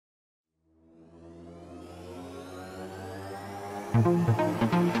Good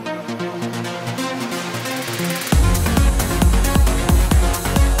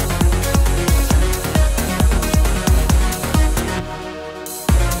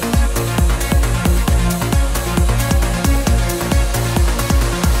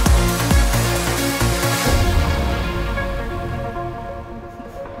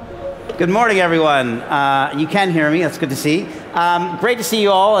morning, everyone. You can hear me, that's good to see. Great to see you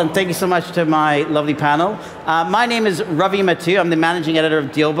all, and thank you so much to my lovely panel. My name is Ravi Mattu. I'm the managing editor of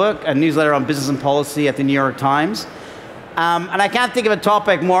Dealbook, a newsletter on business and policy at the New York Times. And I can't think of a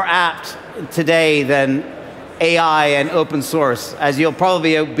topic more apt today than AI and open source. As you'll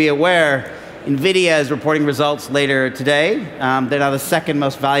probably be aware, NVIDIA is reporting results later today. They're now the second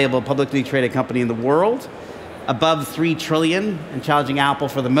most valuable publicly traded company in the world, above $3 trillion, and challenging Apple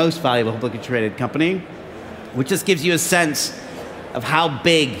for the most valuable publicly traded company, which just gives you a sense of how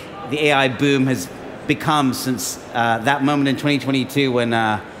big the AI boom has become since that moment in 2022 when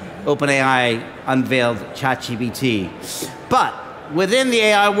OpenAI unveiled ChatGPT. But within the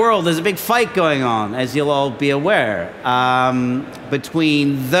AI world, there's a big fight going on, as you'll all be aware,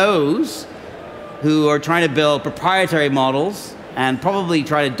 between those who are trying to build proprietary models and probably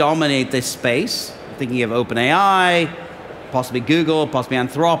try to dominate this space, thinking of OpenAI, possibly Google, possibly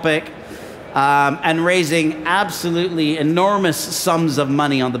Anthropic, and raising absolutely enormous sums of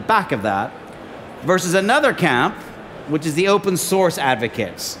money on the back of that, versus another camp, which is the open source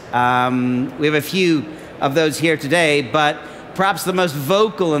advocates. We have a few of those here today, but perhaps the most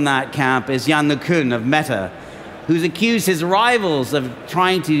vocal in that camp is Jan LeCun of Meta, who's accused his rivals of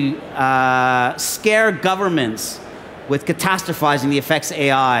trying to scare governments with catastrophizing the effects of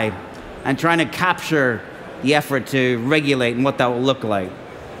AI and trying to capture the effort to regulate and what that will look like.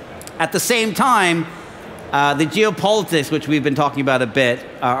 At the same time, the geopolitics, which we've been talking about a bit,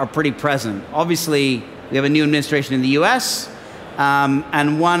 are pretty present. Obviously, we have a new administration in the US,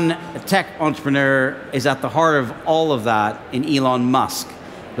 and one tech entrepreneur is at the heart of all of that in Elon Musk,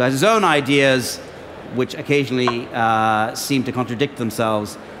 who has his own ideas, which occasionally seem to contradict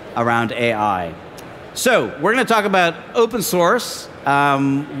themselves around AI. So we're going to talk about open source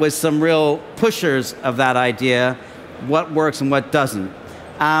with some real pushers of that idea, what works and what doesn't.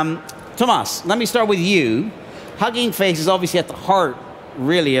 Thomas, let me start with you. Hugging Face is obviously at the heart,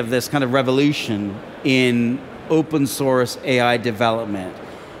 really, of this kind of revolution in open source AI development.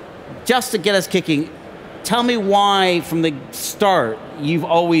 Just to get us kicking, tell me why, from the start, you've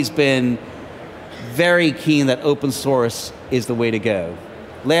always been very keen that open source is the way to go.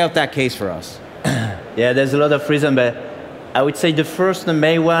 Lay out that case for us. Yeah, there's a lot of reasons, but I would say the first and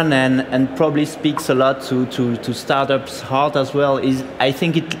main one, and probably speaks a lot to startups' heart as well, is I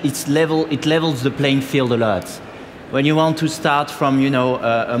think it levels the playing field a lot. When you want to start from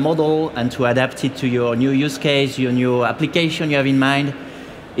a model and to adapt it to your new use case, your new application you have in mind,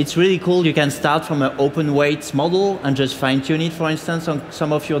 it's really cool. You can start from an open weight model and just fine tune it, for instance, on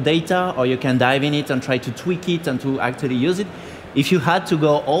some of your data, or you can dive in it and try to tweak it and to actually use it. If you had to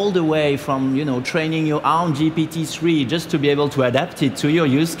go all the way from training your own GPT-3 just to be able to adapt it to your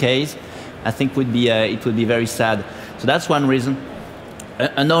use case, I think it would be very sad. So that's one reason.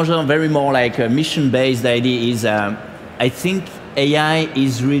 Another very more like a mission-based idea is I think AI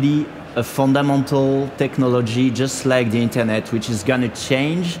is really a fundamental technology, just like the internet, which is going to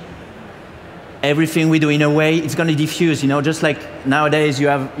change everything we do. In a way, it's going to diffuse, just like nowadays you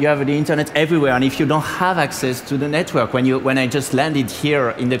have the internet everywhere, and if you don't have access to the network, when I just landed here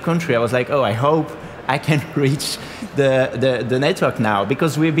in the country, I was like, oh, I hope I can reach the network now,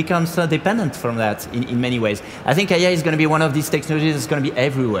 because we've become so dependent from that in many ways. I think AI is going to be one of these technologies that's going to be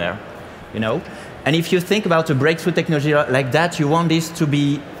everywhere, And if you think about a breakthrough technology like that, you want this to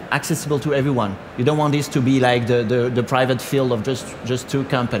be accessible to everyone. You don't want this to be like the private field of just two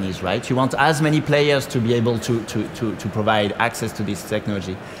companies, right? You want as many players to be able to provide access to this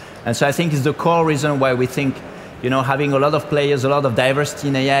technology. And so I think it's the core reason why we think, having a lot of players, a lot of diversity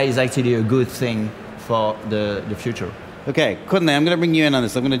in AI is actually a good thing for the future. Okay, Kunle, I'm going to bring you in on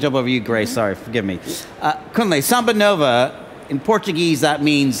this. I'm going to jump over you, Grace. Sorry, forgive me. Kunle, SambaNova, in Portuguese, that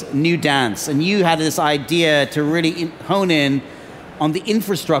means new dance. And you had this idea to really hone in on the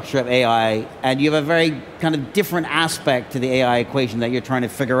infrastructure of AI, and you have a very kind of different aspect to the AI equation that you're trying to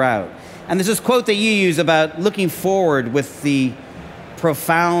figure out. And there's this quote that you use about looking forward with the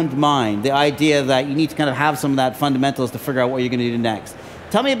profound mind, the idea that you need to kind of have some of that fundamentals to figure out what you're going to do next.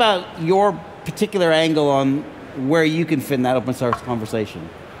 Tell me about your particular angle on where you can fit in that open source conversation.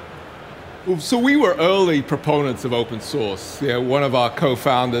 So we were early proponents of open source. One of our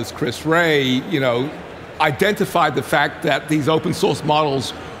co-founders, Chris Ray, identified the fact that these open source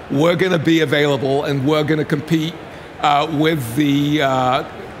models were going to be available and were going to compete with the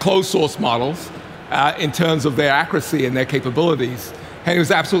closed source models in terms of their accuracy and their capabilities. And he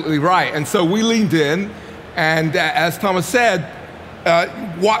was absolutely right. And so we leaned in, and as Thomas said,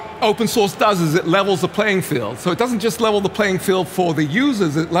 what open source does is it levels the playing field. So it doesn't just level the playing field for the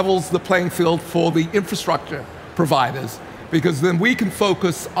users, it levels the playing field for the infrastructure providers. Because then we can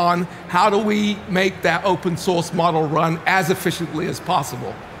focus on how do we make that open source model run as efficiently as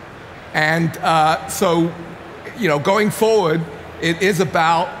possible. And so, going forward, it is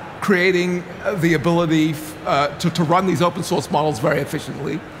about creating the ability to run these open source models very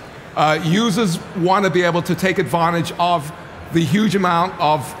efficiently. Users want to be able to take advantage of the huge amount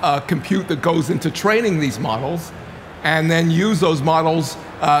of compute that goes into training these models, and then use those models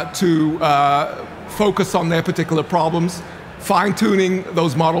to focus on their particular problems, fine-tuning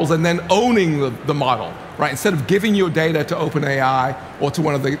those models, and then owning the model, right? Instead of giving your data to OpenAI or to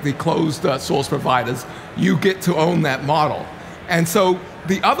one of the closed source providers, you get to own that model. And so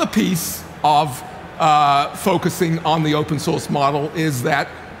the other piece of focusing on the open source model is that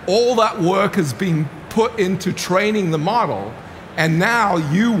all that work has been put into training the model, and now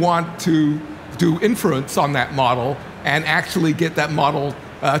you want to do inference on that model and actually get that model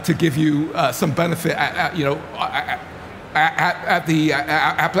to give you some benefit at the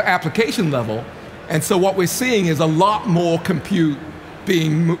application level. And so what we're seeing is a lot more compute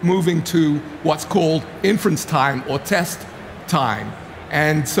being moving to what's called inference time or test time.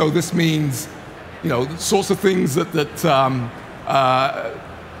 And so this means, the sorts of things that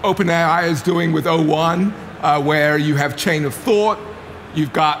OpenAI is doing with O1, where you have chain of thought,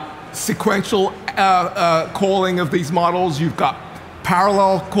 you've got sequential calling of these models, you've got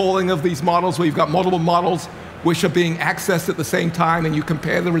parallel calling of these models, where you've got multiple models which are being accessed at the same time, and you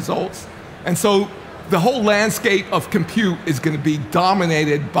compare the results. And so the whole landscape of compute is going to be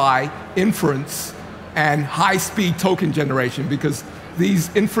dominated by inference and high-speed token generation, because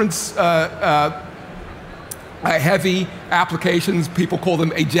these inference heavy applications, people call them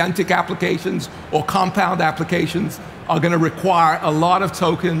agentic applications or compound applications, are going to require a lot of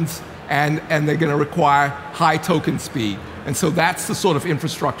tokens, and they're going to require high token speed. And so that's the sort of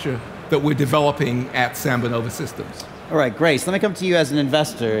infrastructure that we're developing at SambaNova Systems. All right, Grace, let me come to you as an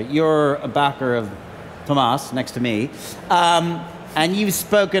investor. You're a backer of Tomas, next to me, and you've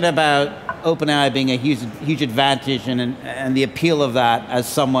spoken about OpenAI being a huge advantage and the appeal of that as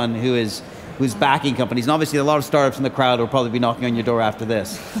someone who's backing companies. And obviously a lot of startups in the crowd will probably be knocking on your door after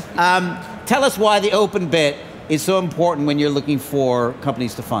this. Tell us why the open bit is so important when you're looking for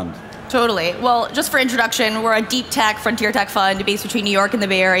companies to fund. Totally. Well, just for introduction, we're a deep tech, frontier tech fund based between New York and the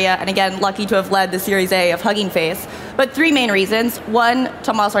Bay Area, and again, lucky to have led the Series A of Hugging Face. But three main reasons. One,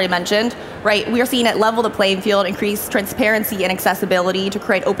 Tomas already mentioned, right? We are seeing it level the playing field, increase transparency and accessibility to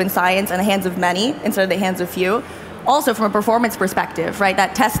create open science in the hands of many instead of the hands of few. Also, from a performance perspective, right,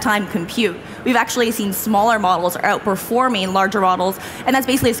 that test time compute, we've actually seen smaller models are outperforming larger models, and that's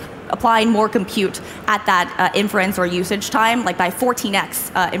basically applying more compute at that inference or usage time, like by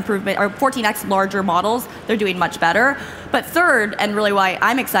 14x improvement, or 14x larger models, they're doing much better. But third, and really why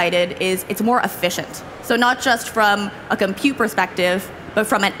I'm excited, is it's more efficient. So not just from a compute perspective, but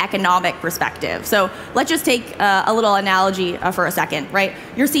from an economic perspective. So let's just take a little analogy for a second, right?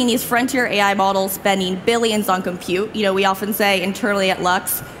 You're seeing these frontier AI models spending billions on compute. We often say internally at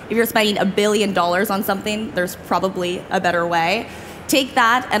Lux, if you're spending $1 billion on something, there's probably a better way. Take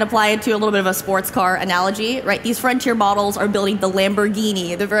that and apply it to a little bit of a sports car analogy, right? These frontier models are building the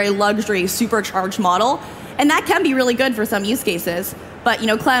Lamborghini, the very luxury supercharged model, and that can be really good for some use cases. But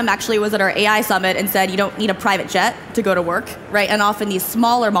Clem actually was at our AI summit and said you don't need a private jet to go to work, right? And often these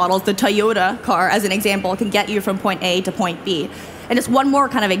smaller models, the Toyota car as an example, can get you from point A to point B. And just one more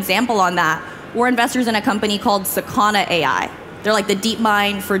kind of example on that, we're investors in a company called Sakana AI. They're like the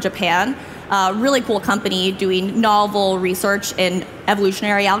DeepMind for Japan. Really cool company doing novel research in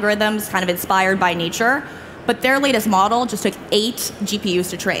evolutionary algorithms, kind of inspired by nature. But their latest model just took 8 GPUs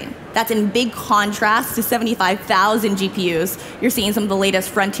to train. That's in big contrast to 75,000 GPUs you're seeing some of the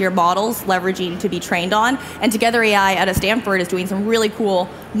latest frontier models leveraging to be trained on. And Together AI out of Stanford is doing some really cool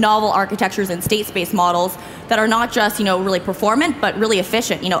novel architectures and state space models that are not just really performant, but really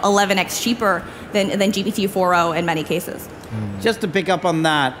efficient, 11x cheaper than GPT-4o in many cases. Just to pick up on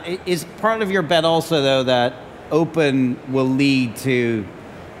that, is part of your bet also, though, that open will lead to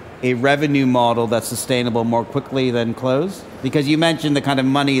a revenue model that's sustainable more quickly than closed? Because you mentioned the kind of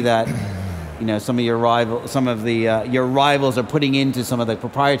money that some of your rivals are putting into some of the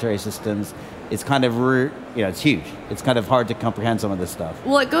proprietary systems. It's kind of it's huge. It's kind of hard to comprehend some of this stuff.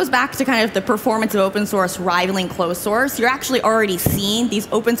 Well, it goes back to kind of the performance of open source rivaling closed source. You're actually already seeing these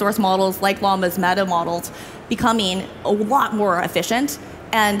open source models like Llama's meta models becoming a lot more efficient.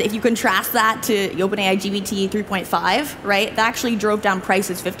 And if you contrast that to OpenAI GPT 3.5, right, that actually drove down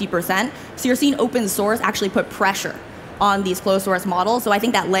prices 50%. So you're seeing open source actually put pressure on these closed source models. So I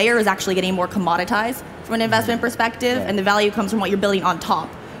think that layer is actually getting more commoditized from an investment perspective, and the value comes from what you're building on top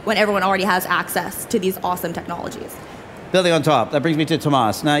when everyone already has access to these awesome technologies. Building on top, that brings me to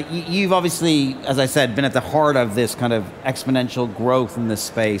Tomas. Now, you've obviously, as I said, been at the heart of this kind of exponential growth in this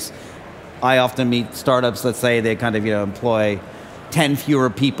space. I often meet startups, let's say they kind of employ 10 fewer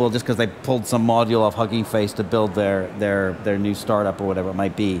people just because they pulled some module off Hugging Face to build their new startup or whatever it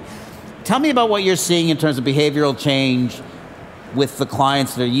might be. Tell me about what you're seeing in terms of behavioral change with the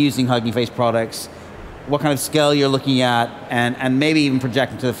clients that are using Hugging Face products, what kind of scale you're looking at, and maybe even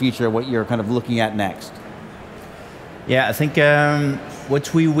projecting to the future what you're kind of looking at next. Yeah, I think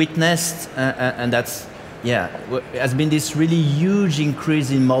what we witnessed, and that's, has been this really huge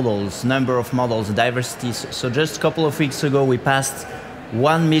increase in models, number of models, diversity. So just a couple of weeks ago, we passed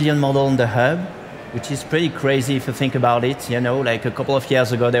 1 million model on the hub, which is pretty crazy if you think about it. Like a couple of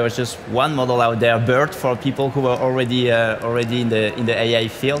years ago, there was just one model out there, BERT, for people who were already in the AI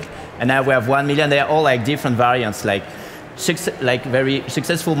field. And now we have 1 million. They are all like different variants, like very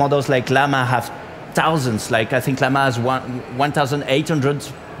successful models like Llama have thousands. Like I think Llama has 1,800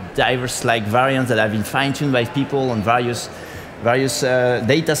 diverse variants that have been fine-tuned by people on various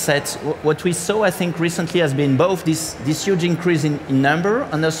data sets. What we saw, I think, recently has been both this huge increase in number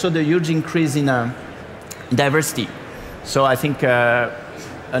and also the huge increase in diversity. So I think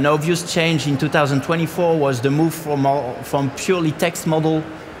an obvious change in 2024 was the move from purely text model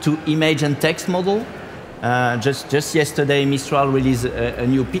to image and text model. Just yesterday, Mistral released a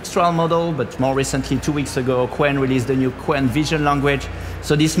new Pixtral model, but more recently, 2 weeks ago, Qwen released the new Qwen vision language.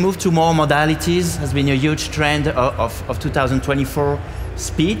 So this move to more modalities has been a huge trend of 2024.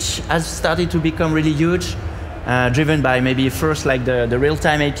 Speech has started to become really huge, driven by maybe first the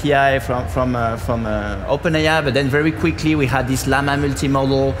real-time API from OpenAI, but then very quickly we had this Llama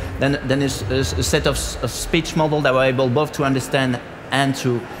multimodal, then a set of speech models that were able both to understand and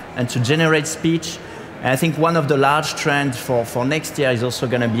to generate speech. And I think one of the large trends for next year is also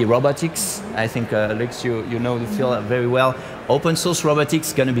going to be robotics. I think, Lux, you know the field very well. Open source robotics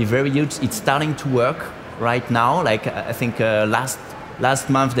is going to be very huge. It's starting to work right now. Like I think last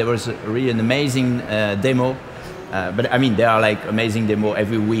month there was really an amazing demo. But I mean, there are amazing demo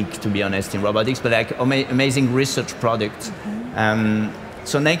every week, to be honest, in robotics, but amazing research products.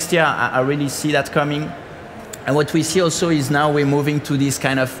 So next year, I really see that coming. And what we see also is now we're moving to this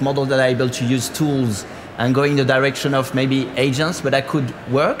kind of model that are able to use tools and go in the direction of maybe agents, but that could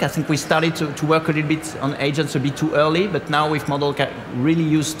work. I think we started to work a little bit on agents a bit too early, but now with model can really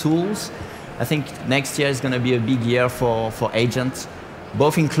use tools. I think next year is going to be a big year for agents,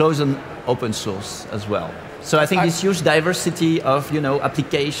 both in closed and open source as well. So I think this huge diversity of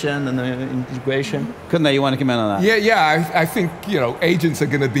application and integration. Kunle, you want to comment on that? Yeah. I think agents are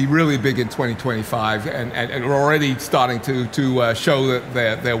going to be really big in 2025, and we're already starting to show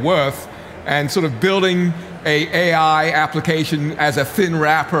that their worth, and sort of building a AI application as a thin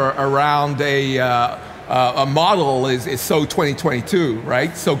wrapper around a model is so 2022,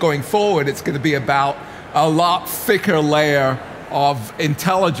 right? So going forward, it's going to be about a lot thicker layer of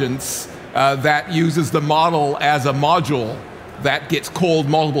intelligence that uses the model as a module that gets called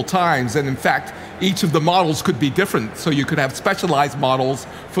multiple times. And in fact, each of the models could be different. So you could have specialized models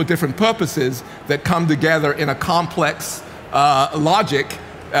for different purposes that come together in a complex logic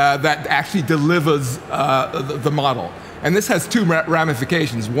that actually delivers the model. And this has two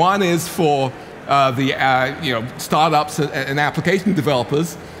ramifications. One is for the startups and application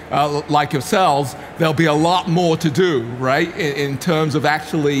developers like yourselves. There'll be a lot more to do, right, in terms of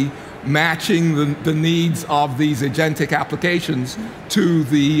actually matching the needs of these agentic applications to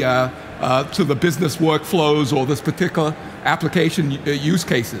the business workflows or this particular application use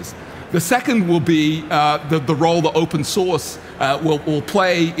cases. The second will be the role that open source will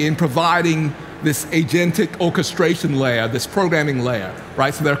play in providing this agentic orchestration layer, this programming layer,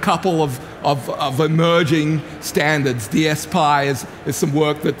 right? So there are a couple of emerging standards. DSPy is some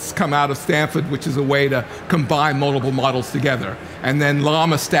work that's come out of Stanford, which is a way to combine multiple models together. And then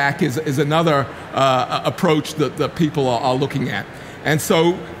Llama Stack is another approach that people are looking at. And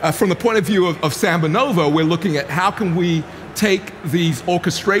so from the point of view of SambaNova, we're looking at how can we take these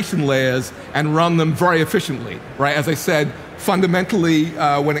orchestration layers and run them very efficiently, right? As I said, fundamentally,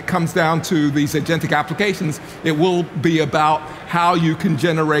 when it comes down to these agentic applications, it will be about how you can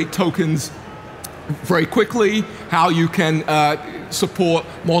generate tokens very quickly, how you can support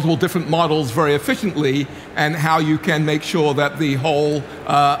multiple different models very efficiently, and how you can make sure that the whole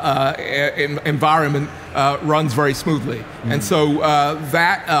environment runs very smoothly. And so those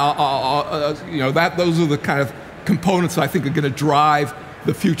are the kind of components that I think are going to drive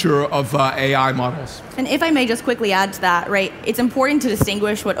the future of AI models. And if I may just quickly add to that, right, it's important to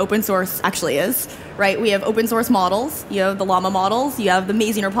distinguish what open source actually is, right? We have open source models, you have the Llama models, you have the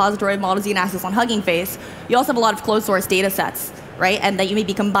amazing repository of models you can access on Hugging Face. You also have a lot of closed source data sets, right? And that you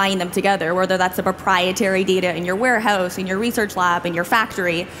maybe combine them together, whether that's the proprietary data in your warehouse, in your research lab, in your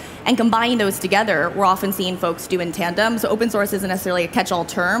factory, and combining those together, we're often seeing folks do in tandem. So open source isn't necessarily a catch-all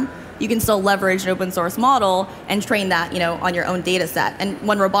term. You can still leverage an open source model and train that, on your own data set. And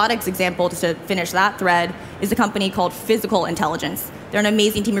one robotics example, just to finish that thread, is a company called Physical Intelligence. They're an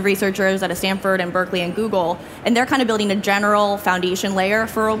amazing team of researchers out of Stanford and Berkeley and Google, and they're kind of building a general foundation layer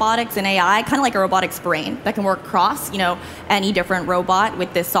for robotics and AI, kind of like a robotics brain that can work across, any different robot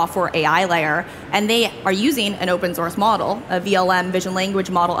with this software AI layer. And they are using an open source model, a VLM, vision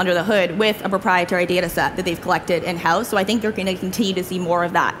language model under the hood, with a proprietary data set that they've collected in-house. So I think you're going to continue to see more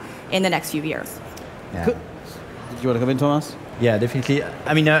of that in the next few years. Yeah. Did you want to come in, Thomas? Yeah, definitely.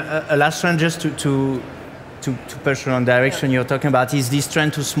 I mean, a last one just to push on the direction you're talking about is this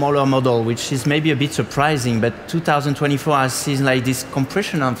trend to smaller model, which is maybe a bit surprising, but 2024 has seen like this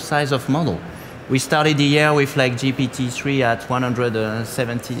compression of size of model. We started the year with like GPT-3 at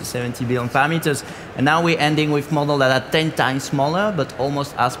 170 billion parameters, and now we're ending with model that are 10 times smaller, but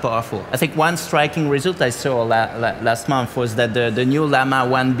almost as powerful. I think one striking result I saw last month was that the new Llama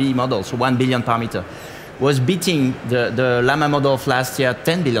 1B model, so 1 billion parameter, was beating the Llama model of last year,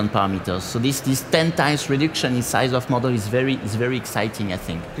 10 billion parameters. So this 10 times reduction in size of model is very exciting, I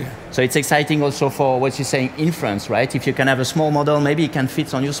think. Yeah. So it's exciting also for what you're saying, inference, right? If you can have a small model, maybe it can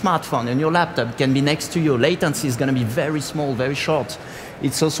fit on your smartphone, on your laptop, it can be next to you. Latency is going to be very small, very short.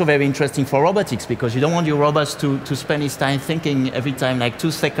 It's also very interesting for robotics because you don't want your robots to spend its time thinking every time, like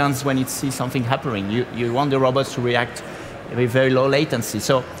 2 seconds when it sees something happening. You want the robots to react with very low latency.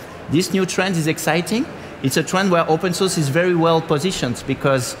 So this new trend is exciting. It's a trend where open source is very well positioned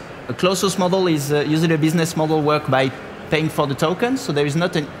because a closed source model is usually a business model work by paying for the token, so there is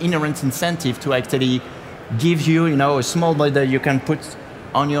not an inherent incentive to actually give you, a small model you can put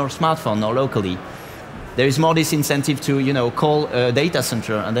on your smartphone or locally. There is more this incentive to, call a data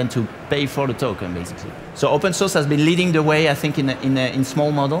center and then to pay for the token, basically. So open source has been leading the way, I think, in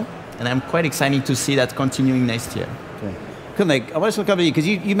small model, and I'm quite excited to see that continuing next year. Okay. Kunle, I want to come to you because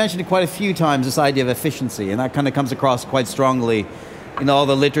you mentioned it quite a few times, this idea of efficiency, and that kind of comes across quite strongly in all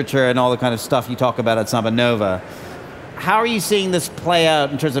the literature and all the kind of stuff you talk about at SambaNova. How are you seeing this play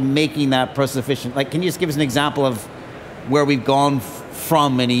out in terms of making that process efficient? Like, can you just give us an example of where we've gone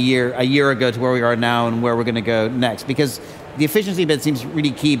from in a year ago to where we are now and where we're going to go next? Because the efficiency bit seems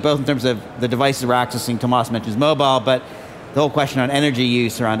really key, both in terms of the devices we're accessing. Tomas mentions mobile, but the whole question on energy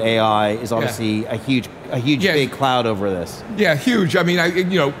use around AI is obviously a huge big cloud over this. Yeah, huge. I mean,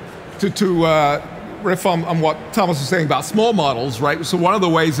 to riff on what Thomas was saying about small models, right? So one of the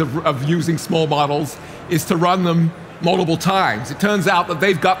ways of using small models is to run them multiple times. It turns out that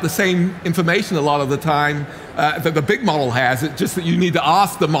they've got the same information a lot of the time that the big model has. It's just that you need to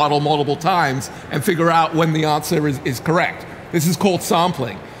ask the model multiple times and figure out when the answer is correct. This is called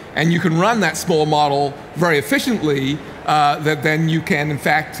sampling. And you can run that small model very efficiently, that then you can, in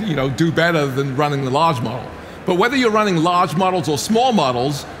fact, do better than running the large model. But whether you're running large models or small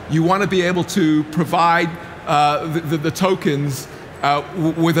models, you want to be able to provide the tokens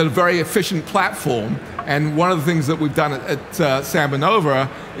with a very efficient platform. And one of the things that we've done at SambaNova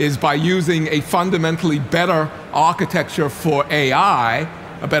is by using a fundamentally better architecture for AI,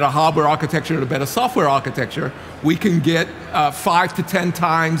 a better hardware architecture and a better software architecture, we can get 5 to 10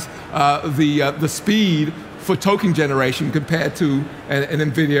 times the speed for token generation compared to an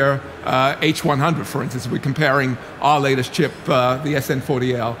NVIDIA H100, for instance. We're comparing our latest chip, the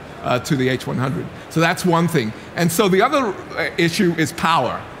SN40L, to the H100. So that's one thing. And so the other issue is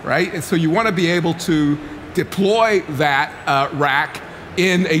power, right? And so you want to be able to deploy that rack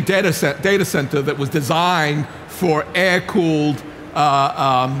in a data center that was designed for air-cooled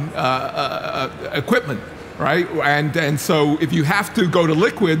equipment, right? And so if you have to go to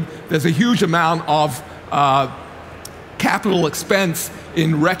liquid, there's a huge amount of capital expense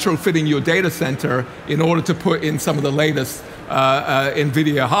in retrofitting your data center in order to put in some of the latest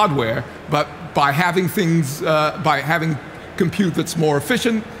NVIDIA hardware. But by having having compute that's more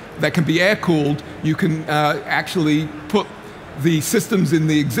efficient, that can be air-cooled, you can actually put the systems in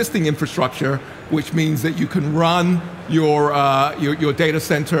the existing infrastructure, which means that you can run your data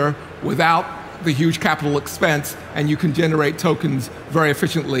center without the huge capital expense, and you can generate tokens very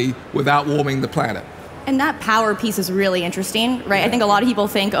efficiently without warming the planet. And that power piece is really interesting, right? I think a lot of people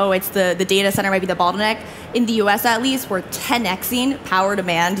think, oh, it's the data center might be the bottleneck. In the US at least, we're 10xing power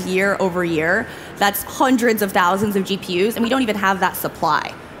demand year over year. That's hundreds of thousands of GPUs, and we don't even have that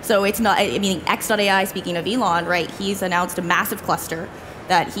supply. So it's not, I mean, X.AI, speaking of Elon, right, he's announced a massive cluster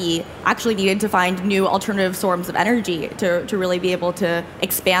that he actually needed to find new alternative forms of energy to really be able to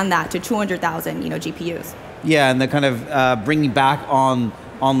expand that to 200,000, GPUs. Yeah, and the kind of bringing back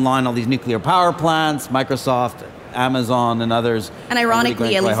online all these nuclear power plants, Microsoft, Amazon, and others. And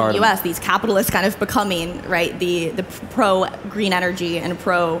ironically, at least in the US, these capitalists kind of becoming, right, the pro-green energy and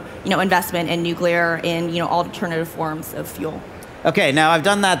pro, investment in nuclear, in, alternative forms of fuel. Okay, now I've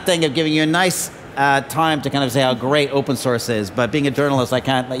done that thing of giving you a nice time to kind of say how great open source is, but being a journalist, I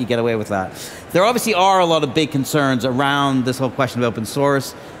can't let you get away with that. There obviously are a lot of big concerns around this whole question of open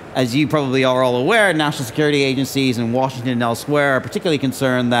source. As you probably are all aware, national security agencies in Washington and elsewhere are particularly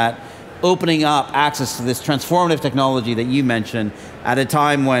concerned that opening up access to this transformative technology that you mentioned at a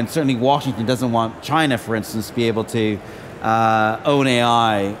time when certainly Washington doesn't want China, for instance, to be able to own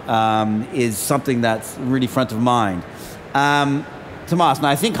AI is something that's really front of mind. Tomas, now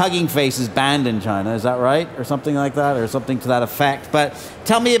I think Hugging Face is banned in China, is that right? Or something like that, or something to that effect. But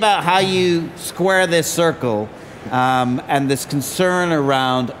tell me about how you square this circle and this concern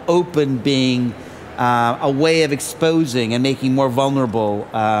around open being a way of exposing and making more vulnerable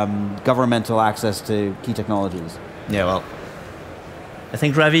governmental access to key technologies. Yeah, well, I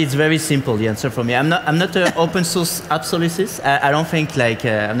think, Ravi, it's very simple, the answer for me. I'm not an open source absolutist. I don't think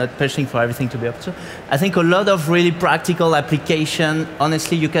I'm not pushing for everything to be open source. I think a lot of really practical application,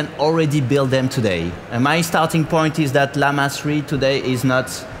 honestly, you can already build them today. And my starting point is that Llama 3 today is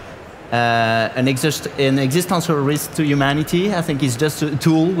not an existential risk to humanity. I think it's just a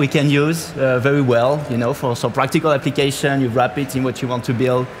tool we can use very well, for some practical application. You wrap it in what you want to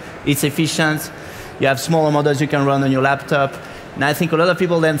build. It's efficient. You have smaller models you can run on your laptop. And I think a lot of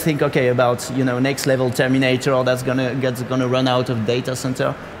people then think, okay, about next level Terminator that's gonna run out of data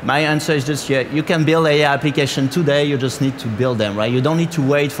center. My answer is just, yeah, you can build AI application today. You just need to build them, right? You don't need to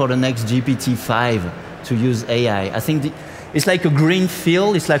wait for the next GPT-5 to use AI. I think it's like a green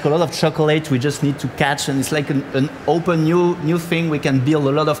field. It's like a lot of chocolate we just need to catch, and it's like an open new thing we can build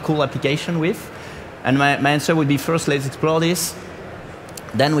a lot of cool application with. And my answer would be, first, let's explore this.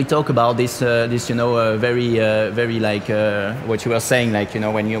 Then we talk about this, very like what you were saying, like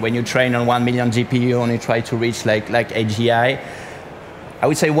when you train on 1 million GPU, you only try to reach like AGI. I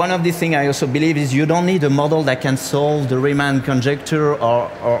would say one of the things I also believe is you don't need a model that can solve the Riemann conjecture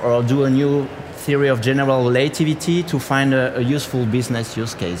or do a new theory of general relativity to find a useful business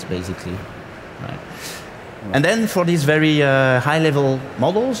use case, basically. Right. And then for these very high-level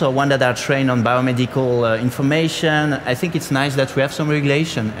models, or one that are trained on biomedical information, I think it's nice that we have some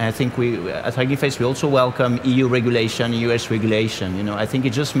regulation. And I think at Hugging Face, we also welcome EU regulation, US regulation. I think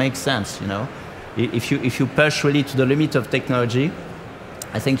it just makes sense. If you push really to the limit of technology,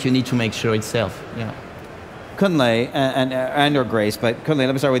 I think you need to make sure it's safe. Yeah. Kunle and or Grace, but Kunle,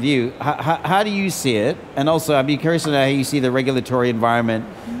 let me start with you. How do you see it? And also, I'd be curious to know how you see the regulatory environment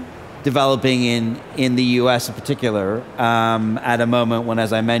developing in the US in particular, at a moment when,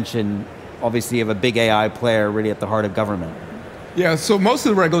 as I mentioned, obviously you have a big AI player really at the heart of government. Yeah, so most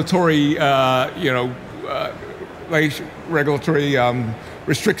of the regulatory, regulatory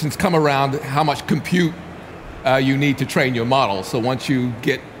restrictions come around how much compute you need to train your model. So once you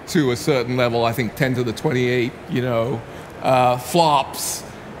get to a certain level, I think 10 to the 28, flops,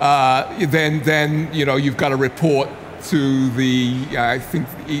 then you've got to report to the, I think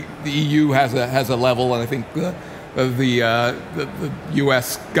the EU has a level, and I think the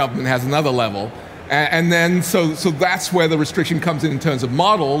US government has another level. And then, so that's where the restriction comes in terms of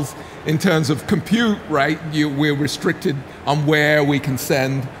models. In terms of compute, right, we're restricted on where we can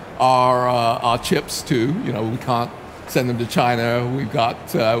send our chips to. We can't send them to China. We've got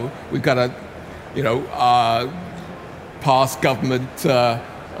to, pass government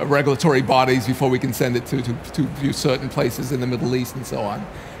regulatory bodies before we can send it to certain places in the Middle East and so on.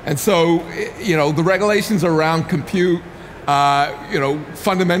 And so, the regulations around compute,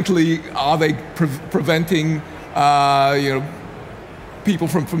 fundamentally, are they preventing, people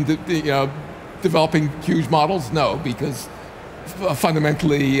from developing huge models? No, because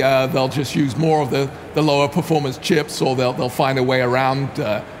fundamentally, they'll just use more of the lower performance chips, or they'll find a way around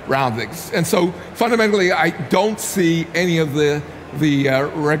it. And so, fundamentally, I don't see any of the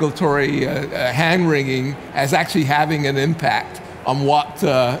regulatory hand-wringing as actually having an impact on what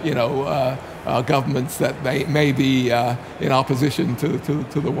governments that may be in opposition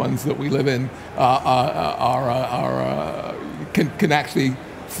to the ones that we live in can actually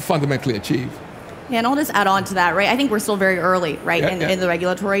fundamentally achieve. Yeah, and I'll just add on to that, right? I think we're still very early, right, in the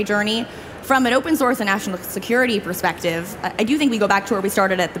regulatory journey. From an open source and national security perspective, I do think we go back to where we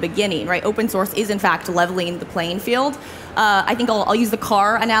started at the beginning, right? Open source is in fact leveling the playing field. I think I'll use the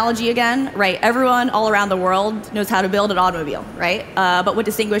car analogy again, right? Everyone all around the world knows how to build an automobile, right? But what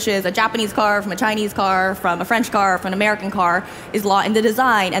distinguishes a Japanese car from a Chinese car, from a French car, from an American car, is law in the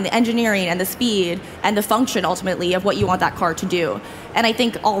design and the engineering and the speed and the function ultimately of what you want that car to do. And I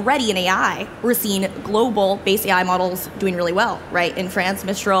think already in AI, we're seeing global-based AI models doing really well, right? In France,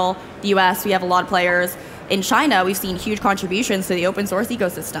 Mistral, the US, we have a lot of players. In China, we've seen huge contributions to the open source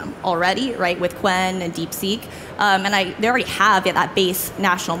ecosystem already, right, with Qwen and DeepSeek. They already have that base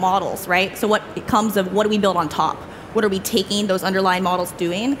national models, right? So what it comes of what do we build on top? What are we taking those underlying models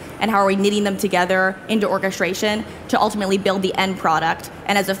doing, and how are we knitting them together into orchestration to ultimately build the end product?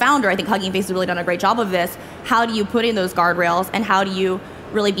 And as a founder, I think Hugging Face has really done a great job of this. How do you put in those guardrails, and how do you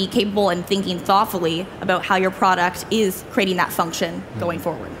really be capable and thinking thoughtfully about how your product is creating that function going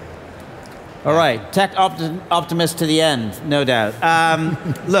forward? All right, tech optimist to the end, no doubt.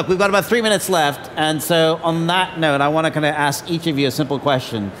 Look, we've got about 3 minutes left, and so on that note, I want to kind of ask each of you a simple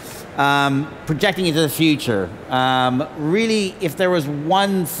question. Projecting into the future, really, if there was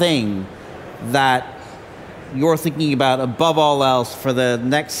one thing that you're thinking about above all else for the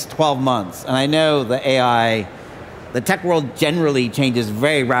next 12 months, and I know the tech world generally changes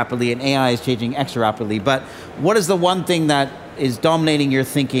very rapidly, and AI is changing extra rapidly, but what is the one thing that is dominating your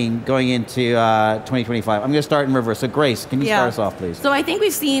thinking going into 2025? I'm going to start in reverse. So Grace, can you start us off, please? So I think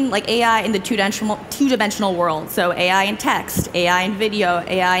we've seen like AI in the two-dimensional world. So AI in text, AI in video,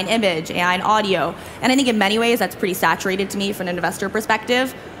 AI in image, AI in audio. And I think in many ways that's pretty saturated to me from an investor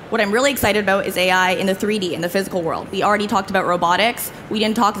perspective. What I'm really excited about is AI in the 3D, in the physical world. We already talked about robotics. We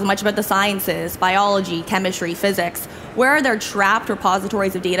didn't talk as much about the sciences, biology, chemistry, physics. Where are there trapped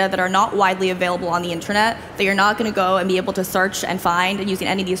repositories of data that are not widely available on the internet, that you're not going to go and be able to search and find using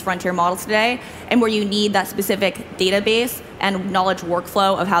any of these frontier models today, and where you need that specific database and knowledge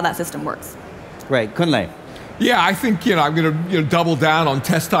workflow of how that system works? Great. Kunle. Yeah, I think I'm going to double down on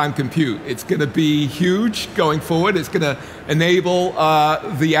test time compute. It's going to be huge going forward. It's going to enable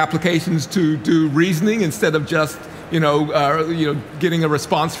the applications to do reasoning instead of just getting a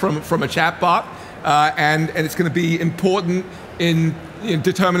response from a chatbot, and it's going to be important in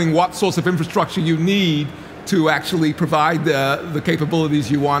determining what sorts of infrastructure you need to actually provide the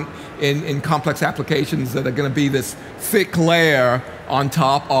capabilities you want in complex applications that are going to be this thick layer on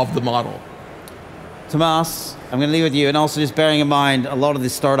top of the model. Tomas, I'm going to leave with you, and also just bearing in mind a lot of the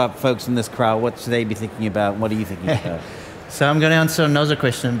startup folks in this crowd, what should they be thinking about? What are you thinking about? So I'm going to answer another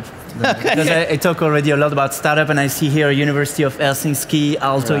question, because I talk already a lot about startup, and I see here University of Helsinki,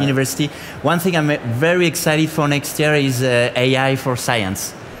 Aalto University. One thing I'm very excited for next year is AI for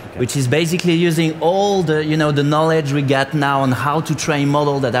science, which is basically using all the the knowledge we got now on how to train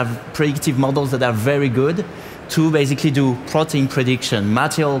models that have predictive models that are very good to basically do protein prediction,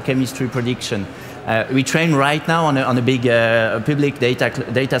 material chemistry prediction. We train right now on a big public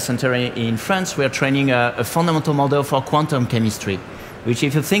data center in France. We're training a fundamental model for quantum chemistry, which,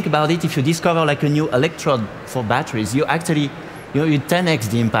 if you think about it, if you discover like a new electrode for batteries, you actually you 10x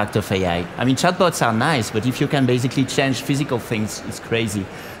the impact of AI. I mean, chatbots are nice, but if you can basically change physical things, it's crazy.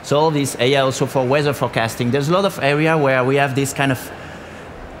 So all this AI also for weather forecasting. There's a lot of area where we have this kind of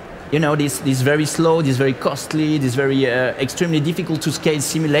this very slow, this very costly, this very extremely difficult to scale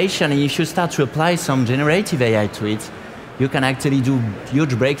simulation, and if you start to apply some generative AI to it, you can actually do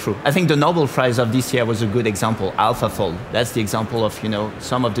huge breakthrough. I think the Nobel Prize of this year was a good example, AlphaFold. That's the example of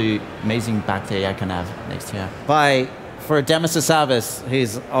some of the amazing impact AI can have next year. For Demis Hassabis,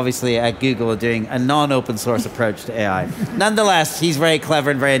 who's obviously at Google doing a non-open source approach to AI. Nonetheless, he's very clever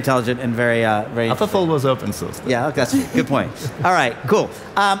and very intelligent and very AlphaFold was open source. Yeah, that's true. Good point. All right, cool.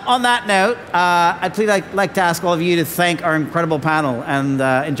 On that note, I'd please like to ask all of you to thank our incredible panel and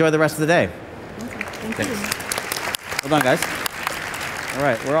enjoy the rest of the day. Okay, thank you. Well done, guys. All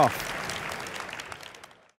right, we're off.